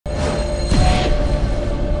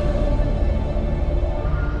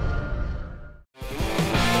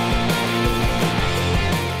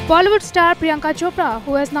Bollywood star Priyanka Chopra,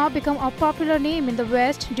 who has now become a popular name in the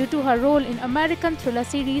West due to her role in American thriller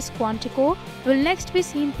series Quantico, will next be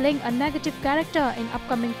seen playing a negative character in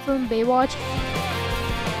upcoming film Baywatch.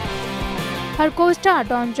 Her co-star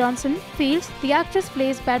Dwayne Johnson feels the actress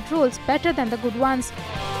plays bad roles better than the good ones.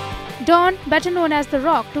 Don, better known as The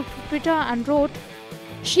Rock, took to Twitter and wrote,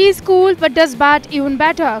 "She's cool but does bad even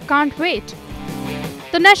better, can't wait."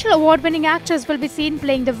 The national award-winning actress will be seen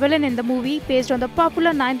playing the villain in the movie based on the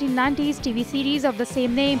popular 1990s TV series of the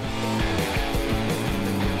same name.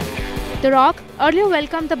 The Rock earlier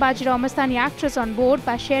welcomed the Bajirao Mastani actress on board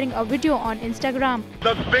by sharing a video on Instagram.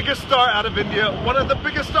 The biggest star out of India, one of the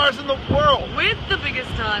biggest stars in the world. With the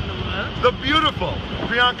biggest star in the world. The beautiful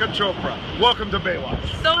Priyanka Chopra. Welcome to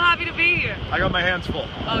Baywatch. So happy to be here. I got my hands full.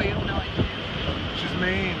 Oh, you have no idea. She's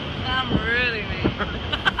mean. I'm really mean.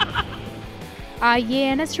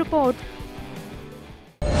 IANS report.